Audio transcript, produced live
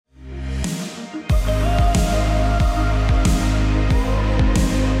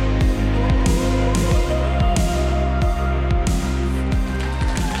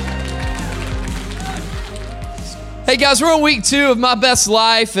Guys, we're on week 2 of My Best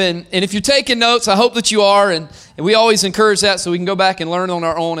Life, and if you're taking notes, I hope that you are, and we always encourage that so we can go back and learn on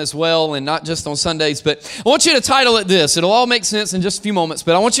our own as well, and not just on Sundays. But I want you to title it this. It'll all make sense in just a few moments,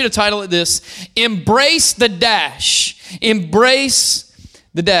 but I want you to title it this: Embrace the Dash. Embrace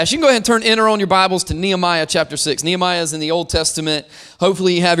the dash. You can go ahead and turn enter on your Bibles to Nehemiah chapter 6. Nehemiah is in the Old Testament.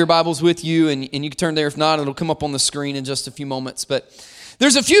 Hopefully you have your Bibles with you, and you can turn there. If not, it'll come up on the screen in just a few moments. But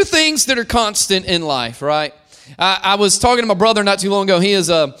there's a few things that are constant in life, right? I was talking to my brother not too long ago. He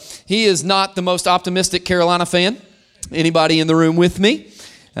is not the most optimistic Carolina fan. Anybody in the room with me?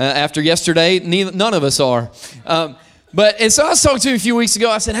 After yesterday, none of us are. And so I was talking to him a few weeks ago.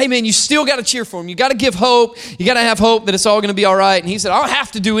 I said, hey, man, you still got to cheer for him. You got to give hope. You got to have hope that it's all going to be all right. And he said, I don't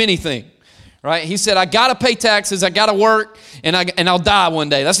have to do anything. Right? He said, I got to pay taxes, I got to work, and I'll die one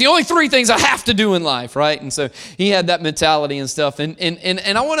day. That's the only 3 things I have to do in life, right? And so he had that mentality and stuff. And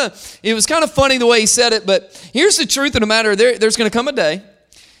I want to, it was kind of funny the way he said it, but here's the truth of the matter. There's going to come a day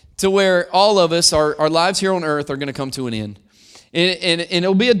to where all of us, our lives here on earth are going to come to an end. And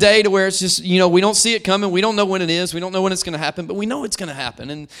it'll be a day to where it's just, we don't see it coming. We don't know when it is. We don't know when it's going to happen, but we know it's going to happen.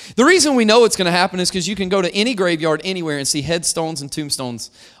 And the reason we know it's going to happen is because you can go to any graveyard anywhere and see headstones and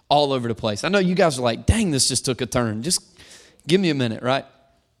tombstones all over the place. I know you guys are like, dang, this just took a turn. Just give me a minute, right?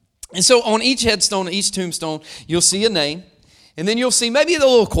 And so on each headstone, each tombstone, you'll see a name. And then you'll see maybe a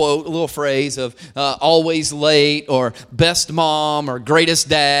little quote, a little phrase of always late or best mom or greatest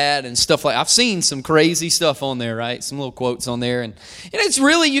dad and stuff like that. I've seen some crazy stuff on there, right? Some little quotes on there. And it's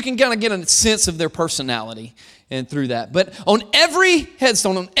really, you can kind of get a sense of their personality and through that. But on every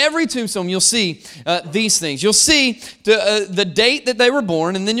headstone, on every tombstone, you'll see these things. You'll see the date that they were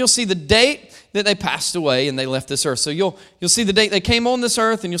born, and then you'll see the date that they passed away and they left this earth. So you'll see the date they came on this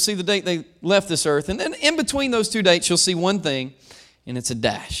earth, and you'll see the date they left this earth. And then in between those 2 dates, you'll see one thing, and it's a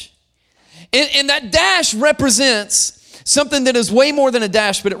dash. And that dash represents something that is way more than a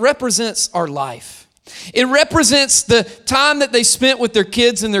dash, but it represents our life. It represents the time that they spent with their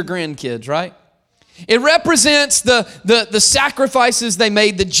kids and their grandkids, right? It represents the sacrifices they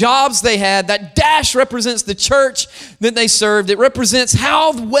made, the jobs they had. That dash represents the church that they served. It represents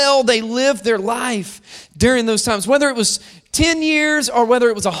how well they lived their life during those times. Whether it was 10 years or whether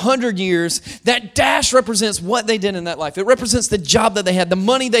it was 100 years, that dash represents what they did in that life. It represents the job that they had, the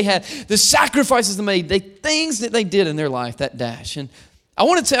money they had, the sacrifices they made, the things that they did in their life, that dash. And I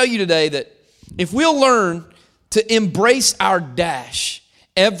want to tell you today that if we'll learn to embrace our dash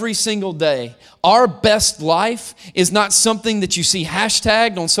every single day, our best life is not something that you see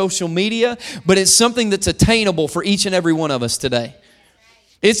hashtagged on social media, but it's something that's attainable for each and every one of us today.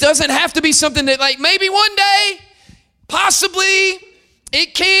 It doesn't have to be something that like maybe one day, possibly,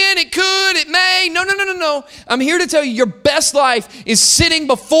 it can, it could, it may. No. I'm here to tell you your best life is sitting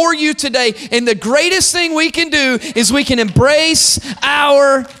before you today. And the greatest thing we can do is we can embrace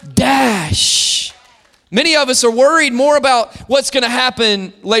our dash. Many of us are worried more about what's going to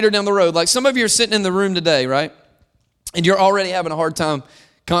happen later down the road. Like some of you are sitting in the room today, right? And you're already having a hard time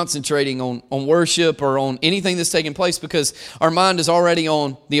concentrating on worship or on anything that's taking place because our mind is already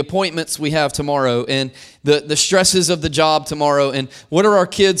on the appointments we have tomorrow and the stresses of the job tomorrow and what are our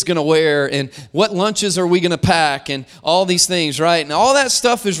kids going to wear and what lunches are we going to pack and all these things, right? And all that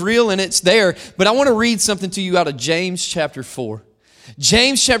stuff is real and it's there. But I want to read something to you out of James chapter 4.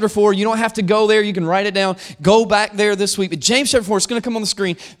 James chapter 4, you don't have to go there. You can write it down. Go back there this week. But James chapter 4, it's going to come on the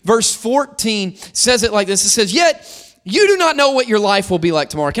screen. Verse 14 says it like this. It says, yet you do not know what your life will be like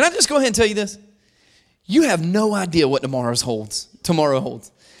tomorrow. Can I just go ahead and tell you this? You have no idea what tomorrow holds.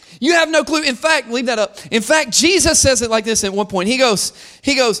 You have no clue. In fact, leave that up. In fact, Jesus says it like this at one point. He goes,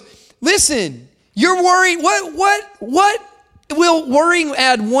 listen, you're worried. What will worrying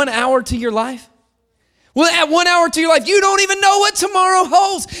add 1 hour to your life? Will it add 1 hour to your life? You don't even know what tomorrow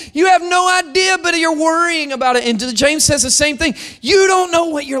holds. You have no idea, but you're worrying about it. And James says the same thing. You don't know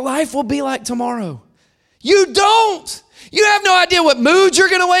what your life will be like tomorrow. You don't. You have no idea what mood you're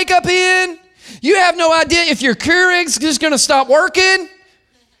going to wake up in. You have no idea if your Keurig's just going to stop working.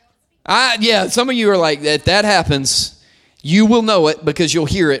 Some of you are like, if that happens, you will know it because you'll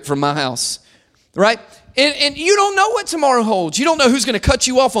hear it from my house, right? And you don't know what tomorrow holds. You don't know who's going to cut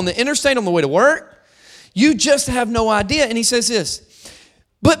you off on the interstate on the way to work. You just have no idea. And he says this,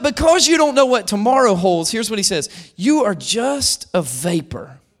 but because you don't know what tomorrow holds, here's what he says. You are just a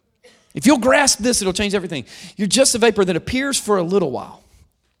vapor. If you'll grasp this, it'll change everything. You're just a vapor that appears for a little while.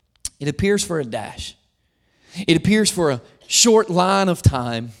 It appears for a dash. It appears for a short line of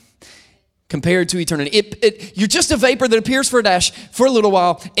time. compared to eternity. You're just a vapor that appears for a dash for a little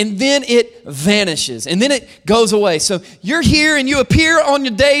while, and then it vanishes, and then it goes away. So you're here, and you appear on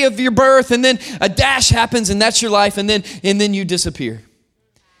your day of your birth, and then a dash happens, and that's your life, and then you disappear.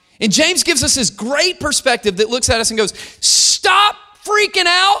 And James gives us this great perspective that looks at us and goes, stop freaking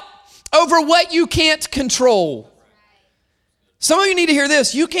out over what you can't control. Some of you need to hear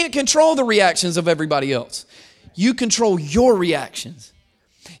this. You can't control the reactions of everybody else. You control your reactions.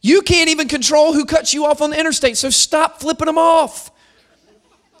 You can't even control who cuts you off on the interstate, so stop flipping them off.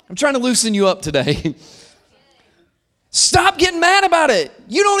 I'm trying to loosen you up today. Stop getting mad about it.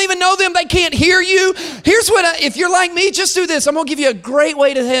 You don't even know them. They can't hear you. Here's what, if you're like me, just do this. I'm going to give you a great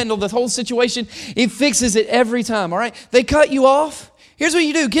way to handle the whole situation. It fixes it every time, all right? They cut you off. Here's what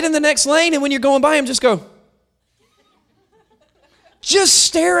you do. Get in the next lane, and when you're going by them, just go. Just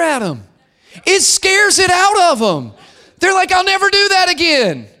stare at them. It scares it out of them. They're like, I'll never do that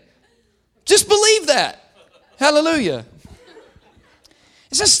again. Just believe that. Hallelujah.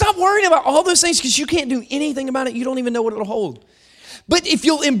 It says stop worrying about all those things because you can't do anything about it. You don't even know what it'll hold. But if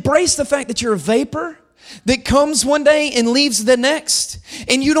you'll embrace the fact that you're a vapor that comes one day and leaves the next,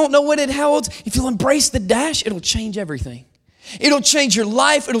 and you don't know what it holds, if you'll embrace the dash, it'll change everything. It'll change your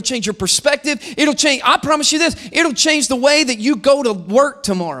life. It'll change your perspective. It'll change, I promise you this, it'll change the way that you go to work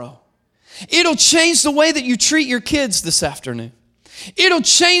tomorrow. It'll change the way that you treat your kids this afternoon. It'll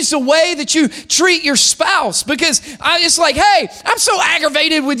change the way that you treat your spouse because it's like, hey, I'm so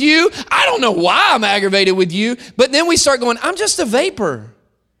aggravated with you. I don't know why I'm aggravated with you. But then we start going, I'm just a vapor.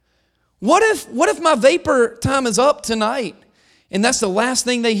 What if my vapor time is up tonight and that's the last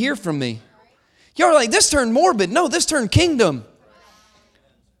thing they hear from me? Y'all are like, this turned morbid. No, this turned kingdom.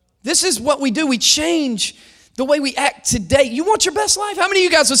 This is what we do. We change the way we act today. You want your best life? How many of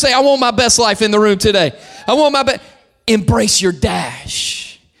you guys would say, I want my best life in the room today? I want my best. Embrace your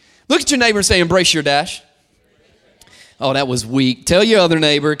dash. Look at your neighbor and say, embrace your dash. Oh, that was weak. Tell your other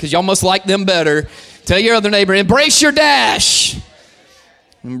neighbor, because y'all must like them better. Tell your other neighbor, embrace your dash.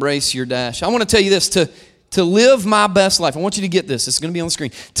 Embrace your dash. I want to tell you this, to live my best life. I want you to get this. It's going to be on the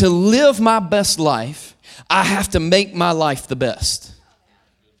screen. To live my best life, I have to make my life the best.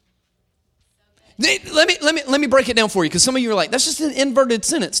 Let me break it down for you, because some of you are like, that's just an inverted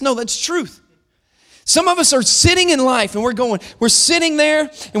sentence. No, that's truth. Some of us are sitting in life and we're sitting there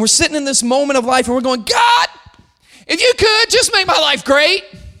and we're sitting in this moment of life and we're going, God, if you could just make my life great.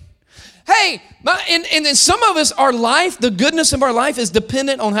 Hey, and then some of us, our life, the goodness of our life is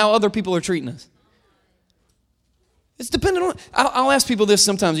dependent on how other people are treating us. It's dependent on, I'll ask people this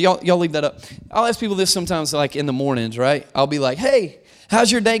sometimes. Y'all leave that up. I'll ask people this sometimes like in the mornings, right? I'll be like, hey,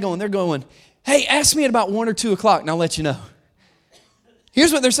 how's your day going? They're going, hey, ask me at about 1 or 2 o'clock and I'll let you know.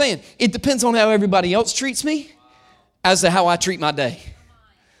 Here's what they're saying. It depends on how everybody else treats me as to how I treat my day.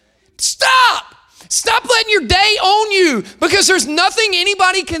 Stop! Stop letting your day own you, because there's nothing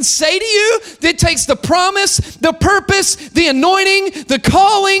anybody can say to you that takes the promise, the purpose, the anointing, the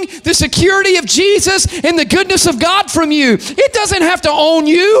calling, the security of Jesus, and the goodness of God from you. It doesn't have to own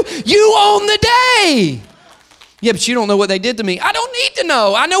you. You own the day. Yeah, but you don't know what they did to me. I don't need to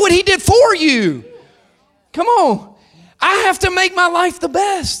know. I know what he did for you. Come on. I have to make my life the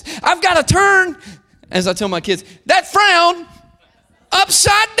best. I've got to turn, as I tell my kids, that frown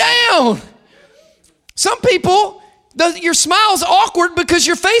upside down. Some people, your smile's awkward because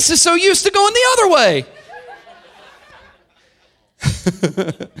your face is so used to going the other way.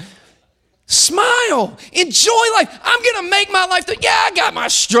 Smile. Enjoy life. I'm going to make my life. Yeah, I got my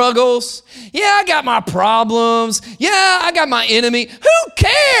struggles. Yeah, I got my problems. Yeah, I got my enemy. Who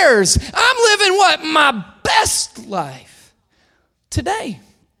cares? I'm living what? My best life today.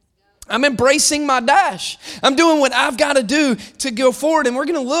 I'm embracing my dash. I'm doing what I've got to do to go forward. And we're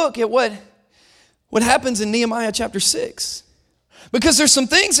going to look at what happens in Nehemiah chapter 6. Because there's some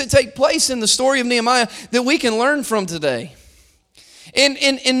things that take place in the story of Nehemiah that we can learn from today. In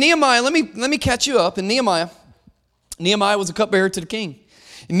Nehemiah, let me catch you up. In Nehemiah was a cupbearer to the king.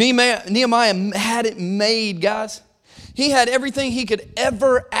 Nehemiah had it made, guys. He had everything he could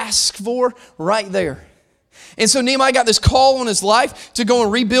ever ask for right there. And so Nehemiah got this call on his life to go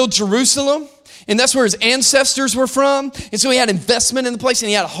and rebuild Jerusalem. And that's where his ancestors were from. And so he had investment in the place and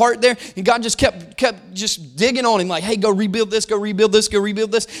he had a heart there. And God just kept just digging on him like, hey, go rebuild this, go rebuild this, go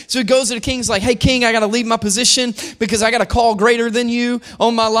rebuild this. So he goes to the king. He's like, hey, king, I got to leave my position because I got a call greater than you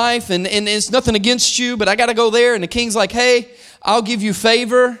on my life. And it's nothing against you, but I got to go there. And the king's like, hey, I'll give you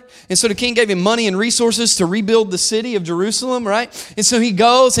favor. And so the king gave him money and resources to rebuild the city of Jerusalem, right? And so he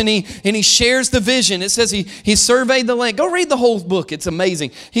goes and he shares the vision. It says he surveyed the land. Go read the whole book. It's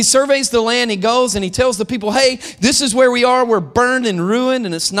amazing. He surveys the land. He goes and he tells the people, hey, this is where we are. We're burned and ruined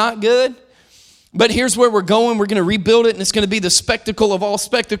and it's not good. But here's where we're going. We're going to rebuild it, and it's going to be the spectacle of all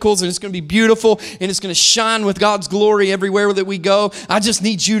spectacles, and it's going to be beautiful, and it's going to shine with God's glory everywhere that we go. I just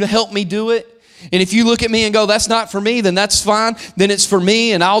need you to help me do it. And if you look at me and go, that's not for me, then that's fine. Then it's for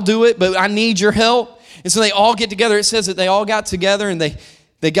me, and I'll do it, but I need your help. And so they all get together. It says that they all got together, and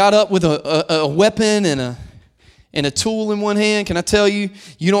they got up with a weapon and a tool in one hand. Can I tell you,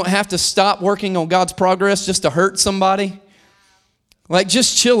 you don't have to stop working on God's progress just to hurt somebody. Like,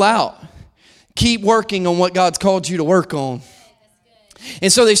 just chill out. Keep working on what God's called you to work on.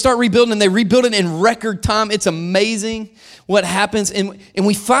 And so they start rebuilding, and they rebuild it in record time. It's amazing what happens. And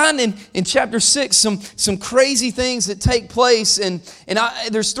we find in chapter 6 some crazy things that take place. And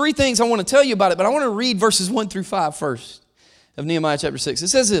there's 3 things I want to tell you about it, but I want to read verses 1 through 5 first of Nehemiah chapter 6. It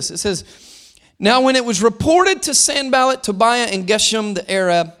says this. It says, now when it was reported to Sanballat, Tobiah, and Geshem the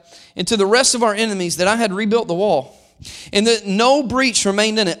Arab, and to the rest of our enemies that I had rebuilt the wall, and that no breach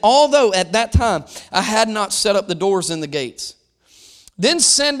remained in it, although at that time I had not set up the doors and the gates. Then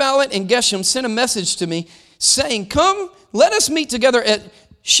Sanballat and Geshem sent a message to me, saying, come, let us meet together at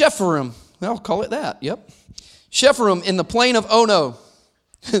Shepharim. I'll call it that, yep. Shepharim in the plain of Ono.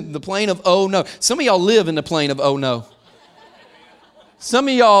 The plain of Ono. Some of y'all live in the plain of Ono. Some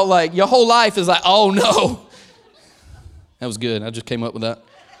of y'all, like, your whole life is like, oh no. That was good. I just came up with that.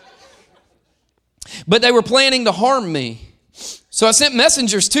 But they were planning to harm me. So I sent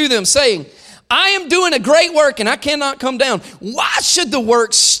messengers to them saying, I am doing a great work and I cannot come down. Why should the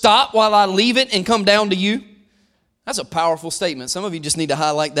work stop while I leave it and come down to you? That's a powerful statement. Some of you just need to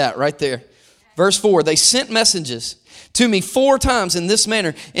highlight that right there. Verse 4, they sent messages to me 4 times in this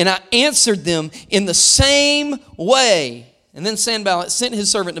manner, and I answered them in the same way. And then Sanballat sent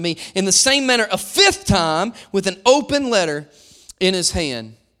his servant to me in the same manner a 5th time with an open letter in his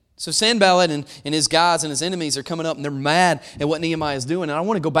hand. So Sanballat and his guys and his enemies are coming up, and they're mad at what Nehemiah is doing. And I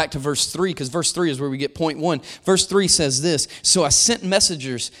want to go back to verse 3, because verse 3 is where we get point 1. Verse 3 says this, so I sent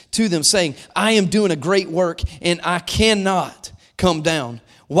messengers to them saying, I am doing a great work and I cannot come down.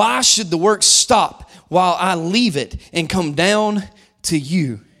 Why should the work stop while I leave it and come down to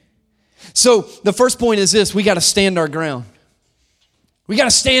you? So the first point is this, we got to stand our ground. We got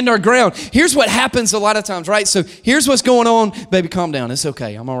to stand our ground. Here's what happens a lot of times, right? So here's what's going on. Baby, calm down. It's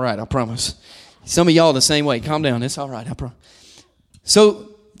okay. I'm all right. I promise. Some of y'all the same way. Calm down. It's all right. I promise.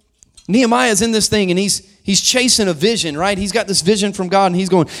 So Nehemiah's in this thing, and he's chasing a vision, right? He's got this vision from God, and he's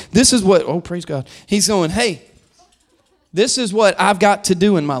going, this is what, oh, praise God. He's going, hey, this is what I've got to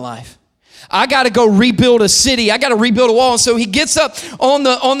do in my life. I got to go rebuild a city. I got to rebuild a wall. And so he gets up on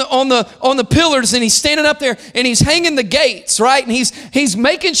the pillars, and he's standing up there, and he's hanging the gates, right? And he's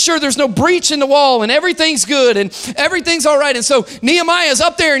making sure there's no breach in the wall, and everything's good and everything's all right. And so Nehemiah's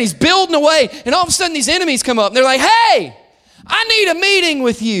up there, and he's building away, and all of a sudden these enemies come up, and they're like, hey, I need a meeting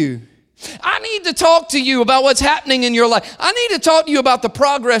with you. I need to talk to you about what's happening in your life. I need to talk to you about the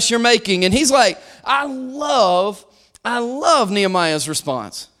progress you're making. And he's like, I love Nehemiah's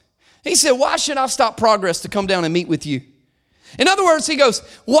response. He said, why should I stop progress to come down and meet with you? In other words, he goes,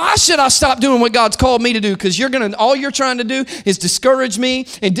 why should I stop doing what God's called me to do? Because all you're trying to do is discourage me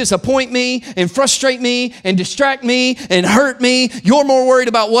and disappoint me and frustrate me and distract me and hurt me. You're more worried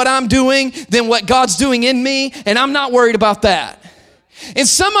about what I'm doing than what God's doing in me, and I'm not worried about that. And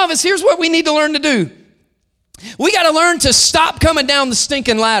some of us, here's what we need to learn to do. We got to learn to stop coming down the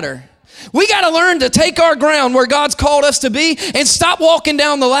stinking ladder. We got to learn to take our ground where God's called us to be and stop walking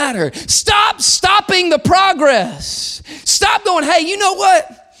down the ladder. Stop stopping the progress. Stop going, hey, you know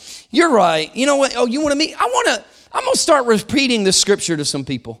what? You're right. You know what? Oh, you want to meet? I'm going to start repeating this scripture to some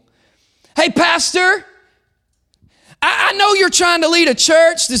people. Hey, pastor, I know you're trying to lead a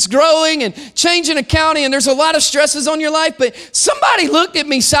church that's growing and changing a county, and there's a lot of stresses on your life, but somebody looked at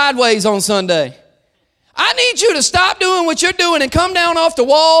me sideways on Sunday. I need you to stop doing what you're doing and come down off the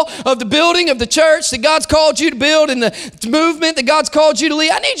wall of the building of the church that God's called you to build and the movement that God's called you to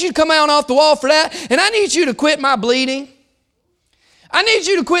lead. I need you to come down off the wall for that, and I need you to quit my bleeding. I need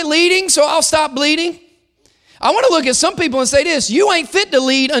you to quit leading so I'll stop bleeding. I want to look at some people and say this, you ain't fit to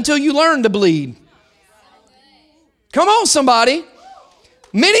lead until you learn to bleed. Come on, somebody.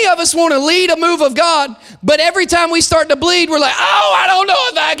 Many of us want to lead a move of God, but every time we start to bleed, we're like, oh, I don't know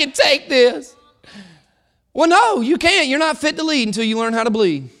if I can take this. Well, no, you can't. You're not fit to lead until you learn how to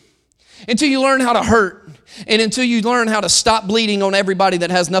bleed, until you learn how to hurt, and until you learn how to stop bleeding on everybody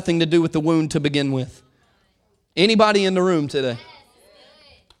that has nothing to do with the wound to begin with. Anybody in the room today?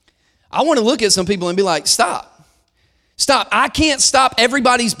 I want to look at some people and be like, stop. Stop. I can't stop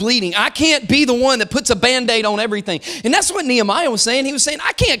everybody's bleeding. I can't be the one that puts a Band-Aid on everything. And that's what Nehemiah was saying. He was saying,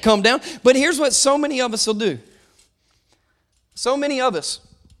 I can't come down. But here's what so many of us will do. So many of us.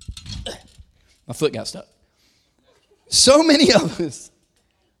 My foot got stuck. So many of us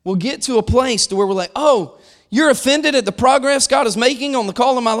will get to a place to where we're like, oh, you're offended at the progress God is making on the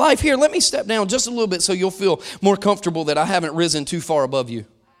call of my life. Here, let me step down just a little bit so you'll feel more comfortable that I haven't risen too far above you.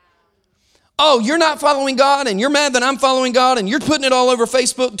 Oh, you're not following God and you're mad that I'm following God and you're putting it all over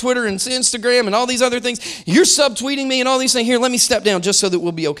Facebook, Twitter, and Instagram and all these other things. You're subtweeting me and all these things. Here, let me step down just so that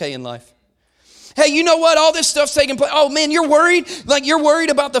we'll be okay in life. Hey, you know what? All this stuff's taking place. Oh, man, you're worried? Like you're worried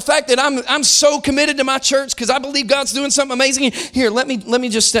about the fact that I'm so committed to my church because I believe God's doing something amazing. Here, let me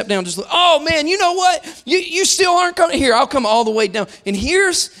just step down. Oh, man, you know what? You still aren't coming. Here, I'll come all the way down. And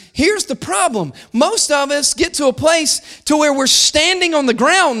here's the problem. Most of us get to a place to where we're standing on the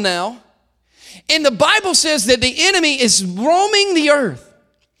ground now. And the Bible says that the enemy is roaming the earth,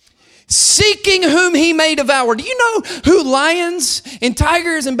 seeking whom he may devour. Do you know who lions and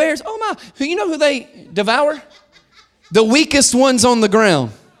tigers and bears, you know who they devour? The weakest ones on the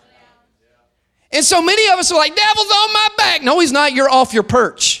ground. And so many of us are like, devil's on my back. No, he's not. You're off your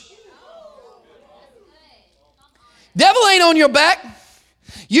perch. Devil ain't on your back.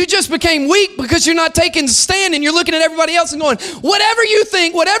 You just became weak because you're not taking a stand and you're looking at everybody else and going, whatever you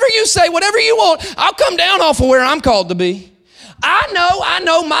think, whatever you say, whatever you want, I'll come down off of where I'm called to be. I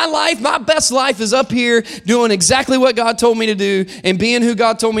know my life, my best life is up here doing exactly what God told me to do and being who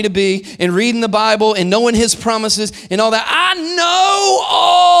God told me to be and reading the Bible and knowing his promises and all that. I know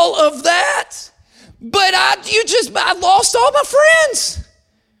all of that, but I lost all my friends.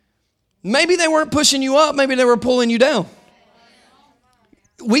 Maybe they weren't pushing you up. Maybe they were pulling you down.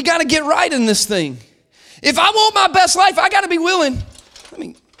 We got to get right in this thing. If I want my best life, I got to be willing.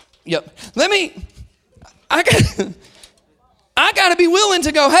 I got to be willing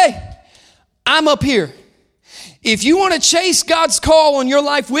to go, hey, I'm up here. If you want to chase God's call on your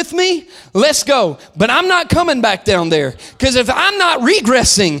life with me, let's go. But I'm not coming back down there. Because if I'm not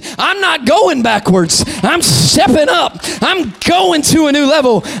regressing, I'm not going backwards. I'm stepping up. I'm going to a new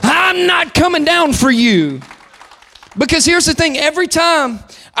level. I'm not coming down for you. Because here's the thing. Every time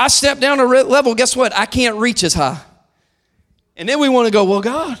I step down a level, guess what? I can't reach as high. And then we want to go, well,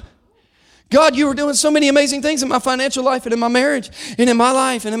 God, you were doing so many amazing things in my financial life and in my marriage and in my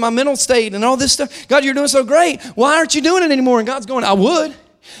life and in my mental state and all this stuff. God, you're doing so great. Why aren't you doing it anymore? And God's going, I would.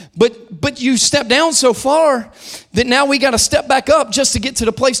 But you stepped down so far that now we got to step back up just to get to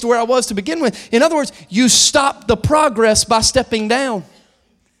the place to where I was to begin with. In other words, you stopped the progress by stepping down.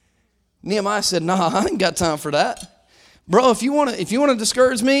 Nehemiah said, nah, I ain't got time for that. Bro, if you want to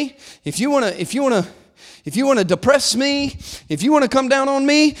discourage me, if you want to depress me, if you want to come down on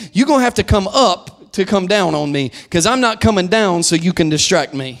me, you're going to have to come up to come down on me because I'm not coming down so you can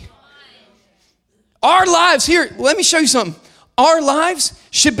distract me. Our lives here, let me show you something. Our lives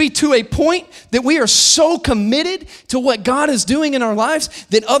should be to a point that we are so committed to what God is doing in our lives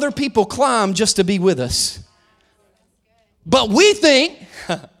that other people climb just to be with us. But we think,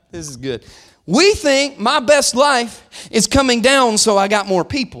 this is good, we think my best life is coming down so I got more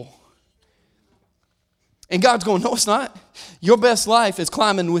people. And God's going, no, it's not. Your best life is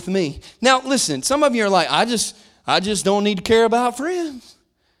climbing with me. Now, listen, some of you are like, I just don't need to care about friends.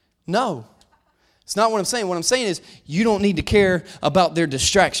 No, it's not what I'm saying. What I'm saying is you don't need to care about their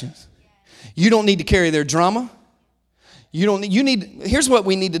distractions. You don't need to carry their drama. Here's what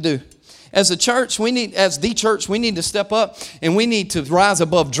we need to do. As the church, we need to step up and we need to rise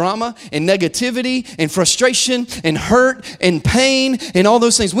above drama and negativity and frustration and hurt and pain and all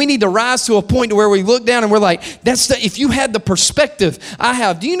those things. We need to rise to a point where we look down and we're like, if you had the perspective I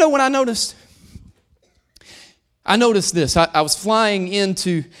have. Do you know what I noticed? I noticed this. I was flying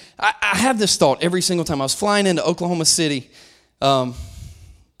into, I have this thought every single time. I was flying into Oklahoma City about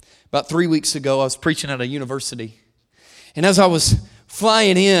 3 weeks ago. I was preaching at a university. And as I was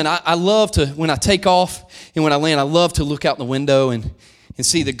flying in, I love to, when I take off and when I land, I love to look out the window and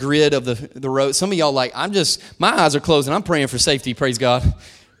see the grid of the road. Some of y'all like, my eyes are closed and I'm praying for safety, praise God.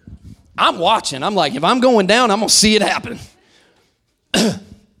 I'm watching. I'm like, if I'm going down, I'm going to see it happen.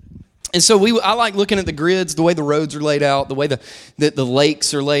 And so I like looking at the grids, the way the roads are laid out, the way the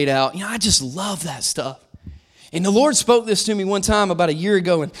lakes are laid out. I just love that stuff. And the Lord spoke this to me one time about a year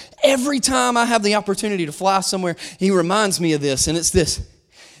ago, and every time I have the opportunity to fly somewhere, He reminds me of this, and it's this.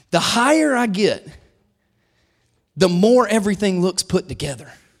 The higher I get, the more everything looks put together.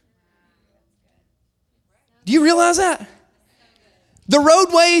 Do you realize that? The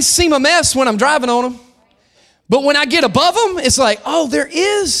roadways seem a mess when I'm driving on them, but when I get above them, it's like, oh, there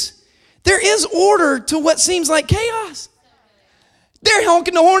is order to what seems like chaos. They're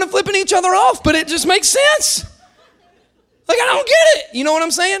honking the horn and flipping each other off, but it just makes sense. Like, I don't get it. You know what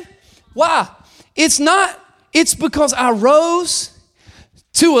I'm saying? Why? It's because I rose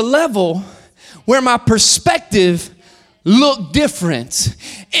to a level where my perspective look different.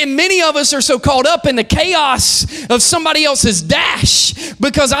 And many of us are so caught up in the chaos of somebody else's dash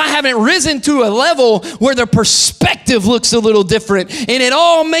because I haven't risen to a level where the perspective looks a little different and it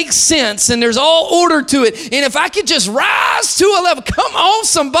all makes sense and there's all order to it. And if I could just rise to a level, come on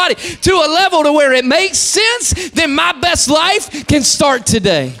somebody, to a level to where it makes sense, then my best life can start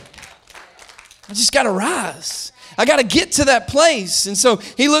today. I just got to rise. I got to get to that place. And so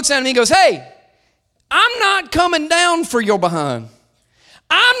he looks at him and he goes, hey, I'm not coming down for your behind.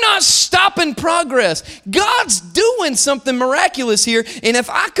 I'm not stopping progress. God's doing something miraculous here, and if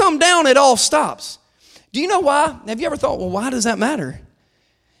I come down, it all stops. Do you know why? Have you ever thought, well, why does that matter?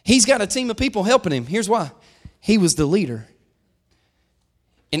 He's got a team of people helping him. Here's why. He was the leader.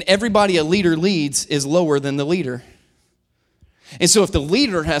 And everybody a leader leads is lower than the leader. And so if the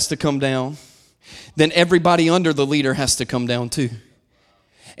leader has to come down, then everybody under the leader has to come down too.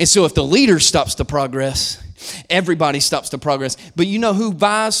 And so if the leader stops to progress, everybody stops to progress. But you know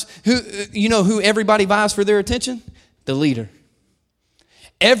who everybody vies for their attention? The leader.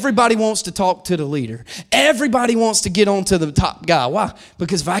 Everybody wants to talk to the leader. Everybody wants to get on to the top guy. Why?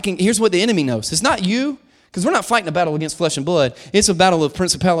 Because here's what the enemy knows. It's not you, because we're not fighting a battle against flesh and blood. It's a battle of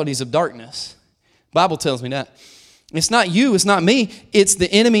principalities of darkness. The Bible tells me that. It's not you, it's not me. It's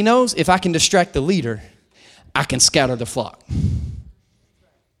the enemy knows if I can distract the leader, I can scatter the flock.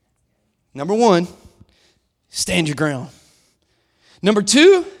 Number one, stand your ground. Number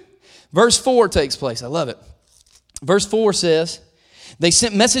two, verse 4 takes place. I love it. Verse 4 says, they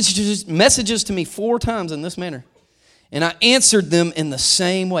sent messages to me 4 times in this manner, and I answered them in the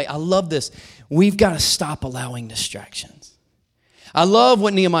same way. I love this. We've got to stop allowing distractions. I love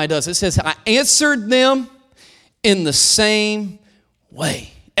what Nehemiah does. It says, I answered them in the same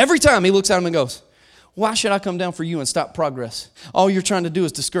way. Every time he looks at them and goes, why should I come down for you and stop progress? All you're trying to do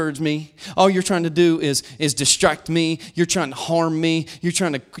is discourage me. All you're trying to do is distract me. You're trying to harm me. You're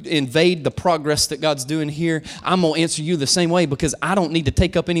trying to invade the progress that God's doing here. I'm going to answer you the same way because I don't need to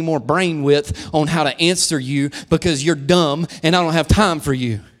take up any more brain width on how to answer you because you're dumb and I don't have time for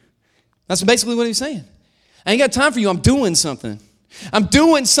you. That's basically what he's saying. I ain't got time for you. I'm doing something. I'm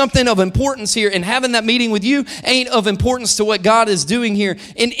doing something of importance here, and having that meeting with you ain't of importance to what God is doing here.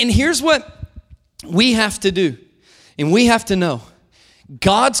 And here's what we have to do, and we have to know.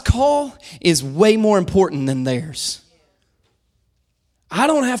 God's call is way more important than theirs. I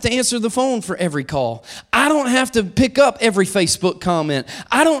don't have to answer the phone for every call. I don't have to pick up every Facebook comment.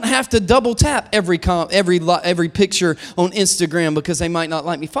 I don't have to double tap every picture on Instagram because they might not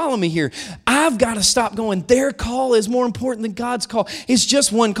like me. Follow me here. I've got to stop going, their call is more important than God's call. It's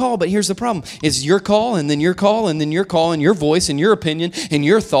just one call, but here's the problem. It's your call and then your call and then your call and your voice and your opinion and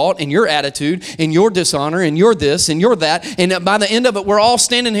your thought and your attitude and your dishonor and your this and your that. And by the end of it, we're all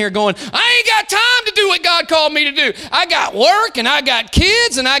standing here going, I ain't got time to do what God called me to do. I got work and I got kids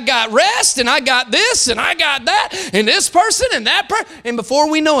and I got rest and I got this and I got that and this person and that person. And before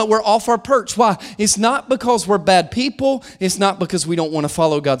we know it, we're off our perch. Why? It's not because we're bad people. It's not because we don't want to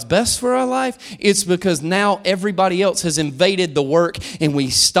follow God's best for our life. It's because now everybody else has invaded the work and we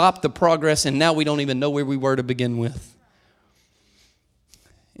stopped the progress and now we don't even know where we were to begin with.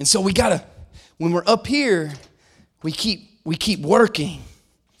 And so we gotta, when we're up here, we keep working.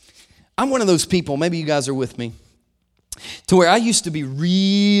 I'm one of those people, maybe you guys are with me, to where I used to be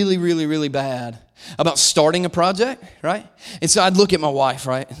really, really, really bad about starting a project, right? And so I'd look at my wife,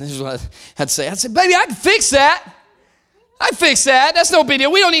 right? And this is what I'd say. I'd say, baby, I can fix that. I fix that. That's no big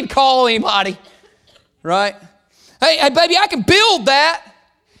deal. We don't need to call anybody, right? Hey, baby, I can build that.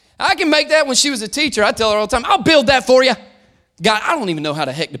 I can make that. When she was a teacher, I tell her all the time, I'll build that for you. God, I don't even know how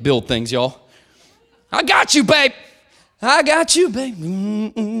the heck to build things, y'all. I got you, babe. I got you,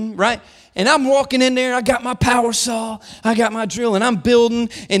 babe. Right? And I'm walking in there, I got my power saw, I got my drill, and I'm building,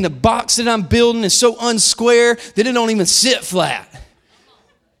 and the box that I'm building is so unsquare that it don't even sit flat.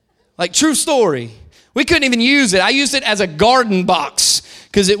 Like, true story. We couldn't even use it. I used it as a garden box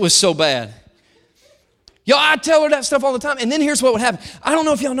because it was so bad. Y'all, I tell her that stuff all the time, and then here's what would happen. I don't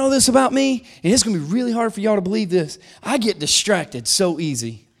know if y'all know this about me, and it's going to be really hard for y'all to believe this. I get distracted so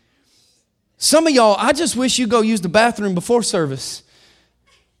easy. Some of y'all, I just wish you go use the bathroom before service.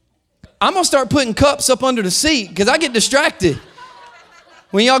 I'm going to start putting cups up under the seat because I get distracted.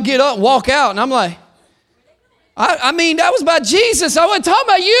 When y'all get up, walk out, and I'm like, I mean, that was about Jesus. I wasn't talking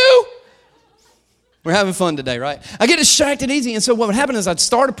about you. We're having fun today, right? I get distracted easy, and so what would happen is I'd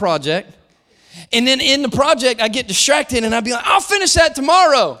start a project, and then in the project, I get distracted, and I'd be like, I'll finish that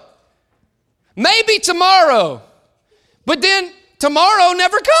tomorrow. Maybe tomorrow. But then tomorrow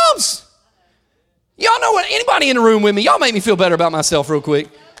never comes. Y'all know what? Anybody in the room with me, y'all make me feel better about myself real quick.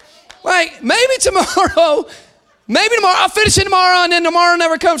 Like, maybe tomorrow I'll finish it tomorrow, and then tomorrow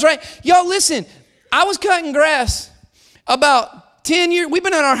never comes, right? Y'all, listen, I was cutting grass about 10 years. We've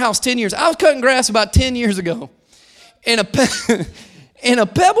been in our house 10 years. I was cutting grass about 10 years ago, and a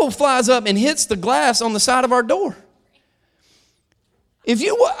pebble flies up and hits the glass on the side of our door.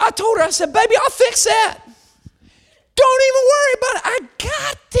 I told her, I said, baby, I'll fix that. Don't even worry about it. I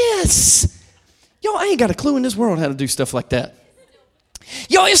got this. Yo, I ain't got a clue in this world how to do stuff like that.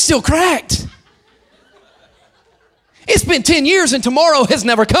 Yo, it's still cracked. It's been 10 years and tomorrow has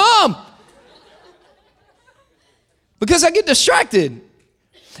never come. Because I get distracted.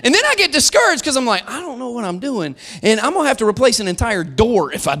 And then I get discouraged because I'm like, I don't know what I'm doing. And I'm going to have to replace an entire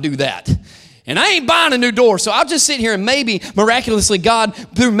door if I do that. And I ain't buying a new door, so I'll just sit here and maybe miraculously God,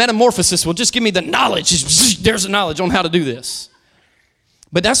 through metamorphosis, will just give me the knowledge. There's the knowledge on how to do this.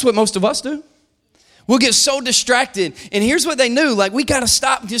 But that's what most of us do. We'll get so distracted. And here's what they knew. Like, we got to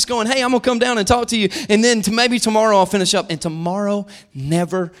stop just going, hey, I'm going to come down and talk to you. And then maybe tomorrow I'll finish up. And tomorrow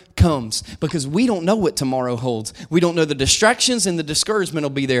never comes because we don't know what tomorrow holds. We don't know the distractions, and the discouragement will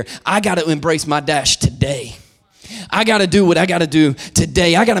be there. I got to embrace my dash today. I got to do what I got to do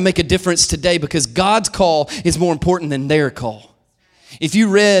today. I got to make a difference today because God's call is more important than their call. If you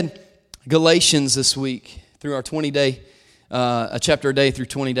read Galatians this week through our 20-day, a chapter a day through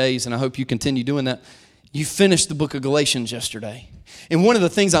 20 days, and I hope you continue doing that, you finished the book of Galatians yesterday. And one of the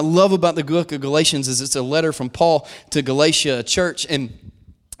things I love about the book of Galatians is it's a letter from Paul to Galatia, a church, and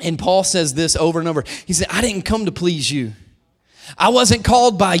Paul says this over and over. He said, I didn't come to please you. I wasn't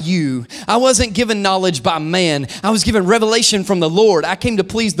called by you. I wasn't given knowledge by man. I was given revelation from the Lord. I came to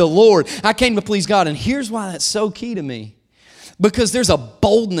please the Lord. I came to please God. And here's why that's so key to me. Because there's a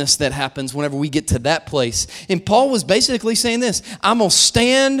boldness that happens whenever we get to that place. And Paul was basically saying this, I'm going to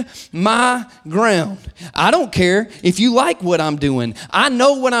stand my ground. I don't care if you like what I'm doing. I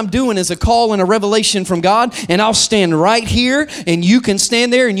know what I'm doing is a call and a revelation from God, and I'll stand right here, and you can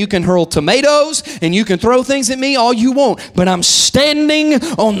stand there, and you can hurl tomatoes, and you can throw things at me all you want. But I'm standing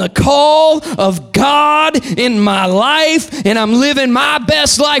on the call of God in my life, and I'm living my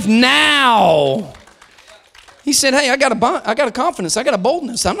best life now. He said, hey, I got a confidence. I got a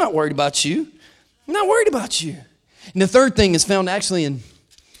boldness. I'm not worried about you. I'm not worried about you. And the third thing is found actually in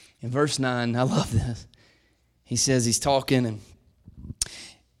verse 9. I love this. He says he's talking, and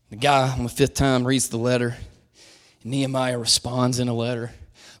the guy on the fifth time reads the letter. And Nehemiah responds in a letter,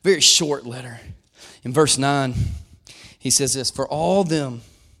 very short letter. In verse 9, he says this, for all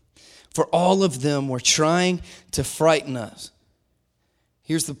of them were trying to frighten us.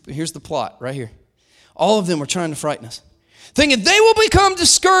 Here's the plot right here. All of them were trying to frighten us, thinking they will become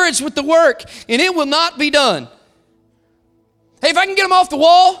discouraged with the work and it will not be done. Hey, if I can get them off the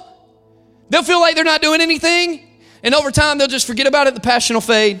wall, they'll feel like they're not doing anything, and over time they'll just forget about it. The passion will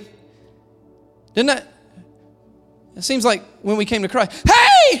fade. Didn't that? It seems like when we came to Christ,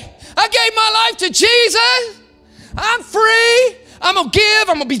 hey, I gave my life to Jesus. I'm free. I'm going to give.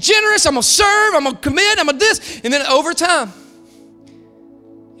 I'm going to be generous. I'm going to serve. I'm going to commit. I'm going to this. And then over time,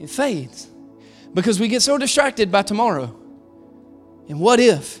 it fades. Because we get so distracted by tomorrow and what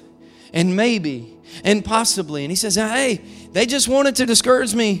if and maybe and possibly. And he says, hey, they just wanted to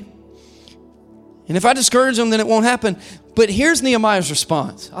discourage me. And if I discourage them, then it won't happen. But here's Nehemiah's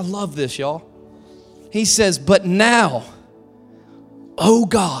response. I love this, y'all. He says, but now, oh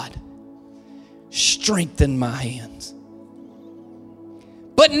God, strengthen my hands.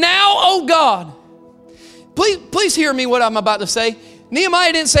 But now, oh God, please hear me what I'm about to say.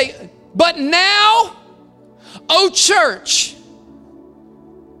 Nehemiah didn't say, but now, oh church,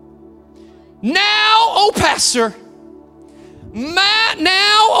 now, oh pastor, now,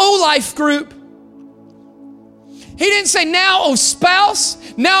 oh life group. He didn't say now, oh spouse,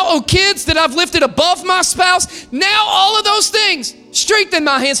 now, oh kids that I've lifted above my spouse, now all of those things, strengthen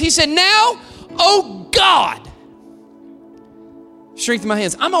my hands. He said now, oh God, strengthen my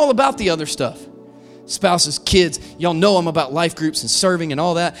hands. I'm all about the other stuff. Spouses, kids, y'all know I'm about life groups and serving and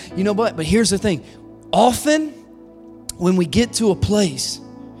all that. You know what? But here's the thing. Often when we get to a place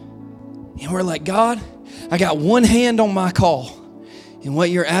and we're like, God, I got one hand on my call and what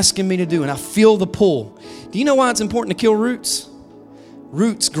you're asking me to do, and I feel the pull. Do you know why it's important to kill roots?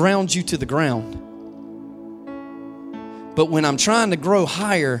 Roots ground you to the ground. But when I'm trying to grow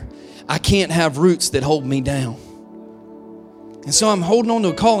higher, I can't have roots that hold me down. And so I'm holding on to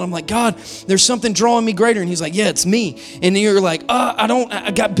a call, and I'm like, God, there's something drawing me greater. And he's like, yeah, it's me. And then you're like,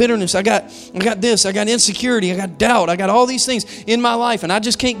 I got bitterness. I got this. I got insecurity. I got doubt. I got all these things in my life, and I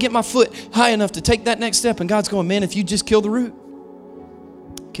just can't get my foot high enough to take that next step. And God's going, man, if you just kill the root.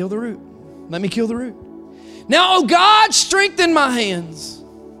 Kill the root. Let me kill the root. Now, oh God, strengthen my hands.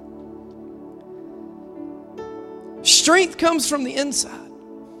 strength comes from the inside.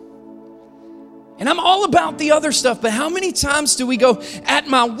 And I'm all about the other stuff, but how many times do we go, at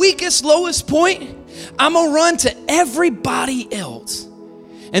my weakest, lowest point, I'm going to run to everybody else.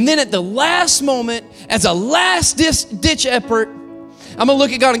 And then at the last moment, as a last ditch effort, I'm going to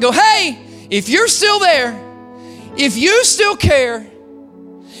look at God and go, hey, if you're still there, if you still care,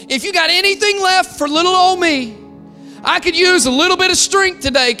 if you got anything left for little old me, I could use a little bit of strength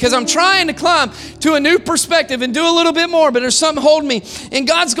today because I'm trying to climb to a new perspective and do a little bit more, but there's something holding me. And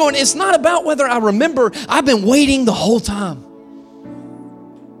God's going, it's not about whether I remember. I've been waiting the whole time.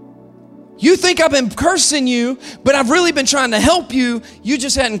 You think I've been cursing you, but I've really been trying to help you. You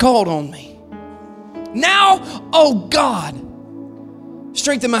just hadn't called on me. Now, oh God,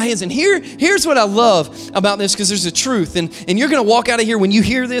 strengthen my hands. And here's what I love about this, because there's a truth. And you're going to walk out of here when you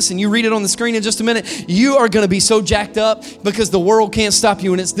hear this and you read it on the screen in just a minute. You are going to be so jacked up because the world can't stop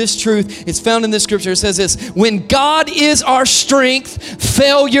you. And it's this truth. It's found in this scripture. It says this: when God is our strength,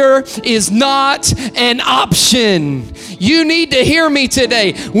 failure is not an option. You need to hear me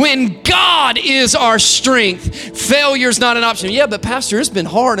today. When God is our strength, failure is not an option. Yeah, but Pastor, it's been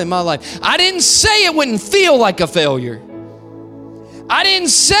hard in my life. I didn't say it wouldn't feel like a failure. I didn't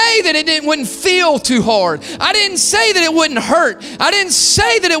say that it wouldn't feel too hard. I didn't say that it wouldn't hurt. I didn't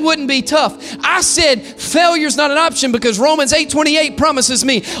say that it wouldn't be tough. I said failure's not an option because Romans 8:28 promises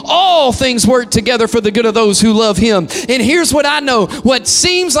me all things work together for the good of those who love Him. And here's what I know. What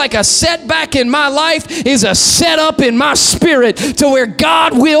seems like a setback in my life is a setup in my spirit to where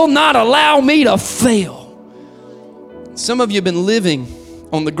God will not allow me to fail. Some of you have been living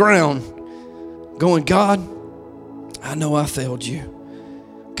on the ground going, God, I know I failed you.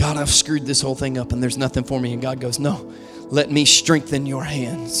 God, I've screwed this whole thing up and there's nothing for me. And God goes, no, let me strengthen your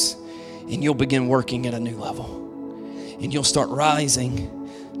hands and you'll begin working at a new level and you'll start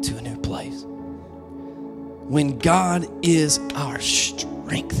rising to a new place. When God is our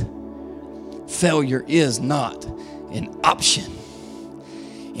strength, failure is not an option.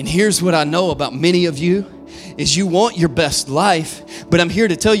 And here's what I know about many of you is you want your best life, but I'm here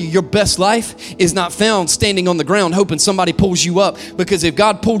to tell you your best life is not found standing on the ground hoping somebody pulls you up, because if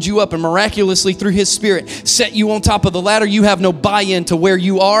God pulled you up and miraculously through His Spirit set you on top of the ladder, you have no buy-in to where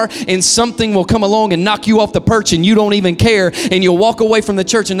you are, and something will come along and knock you off the perch and you don't even care, and you'll walk away from the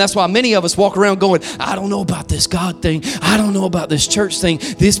church. And that's why many of us walk around going, I don't know about this God thing. I don't know about this church thing.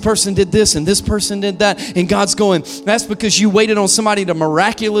 This person did this and this person did that. And God's going, that's because you waited on somebody to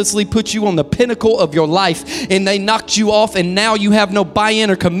miraculously put you on the pinnacle of your life, and they knocked you off, and now you have no buy-in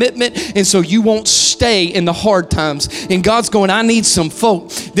or commitment, and so you won't stay in the hard times. And God's going, I need some folk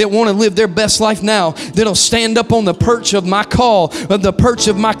that want to live their best life now, that'll stand up on the perch of my call, of the perch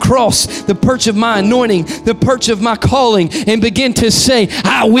of my cross, the perch of my anointing, the perch of my calling, and begin to say,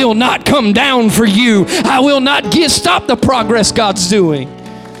 I will not come down for you. I will not stop the progress God's doing.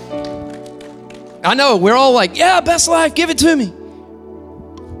 I know we're all like, yeah, best life, give it to me.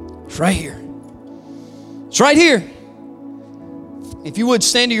 It's right here. It's right here. If you would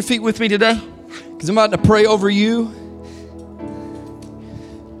stand to your feet with me today, because I'm about to pray over you.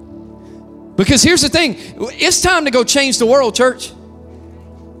 Because here's the thing, it's time to go change the world, church.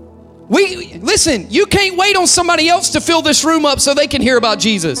 Listen, you can't wait on somebody else to fill this room up so they can hear about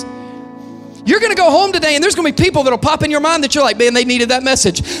Jesus. You're going to go home today and there's going to be people that'll pop in your mind that you're like, man, they needed that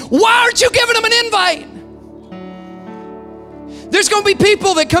message. Why aren't you giving them an invite? There's going to be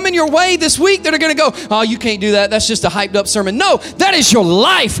people that come in your way this week that are going to go, oh, you can't do that. That's just a hyped up sermon. No, that is your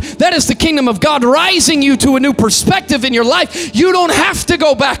life. That is the kingdom of God rising you to a new perspective in your life. You don't have to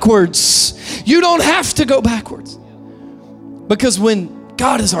go backwards. You don't have to go backwards. Because when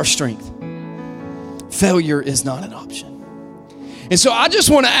God is our strength, failure is not an option. And so I just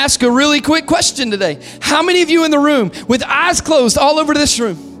want to ask a really quick question today. How many of you in the room with eyes closed all over this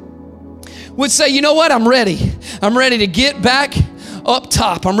room would say, you know what, I'm ready. I'm ready to get back up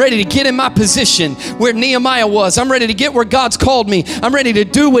top. I'm ready to get in my position where Nehemiah was. I'm ready to get where God's called me. I'm ready to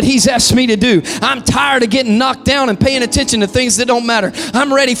do what He's asked me to do. I'm tired of getting knocked down and paying attention to things that don't matter.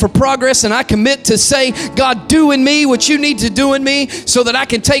 I'm ready for progress, and I commit to say, God, do in me what you need to do in me so that I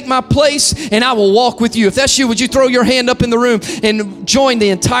can take my place and I will walk with you. If that's you, would you throw your hand up in the room and join the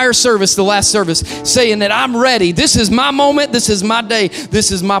entire service, the last service, saying that I'm ready. This is my moment. This is my day.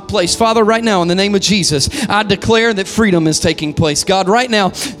 This is my place. Father, right now, in the name of Jesus, I declare that freedom is taking place. God, right now,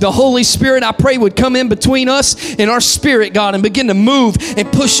 the Holy Spirit, I pray, would come in between us and our spirit, God, and begin to move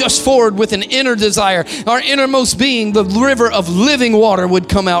and push us forward with an inner desire. Our innermost being, the river of living water, would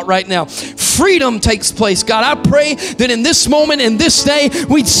come out right now. freedom takes place. God, I pray that in this moment, in this day,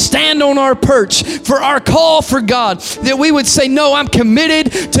 we'd stand on our perch for our call for God, that we would say, no, I'm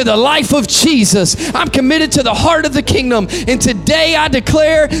committed to the life of Jesus. I'm committed to the heart of the kingdom. And today I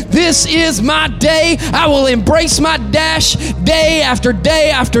declare, this is my day. I will embrace my dash day after day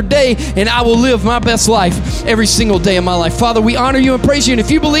after day, and I will live my best life every single day of my life. Father, we honor you and praise you. And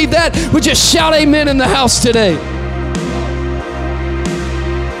if you believe that, we just shout amen in the house today.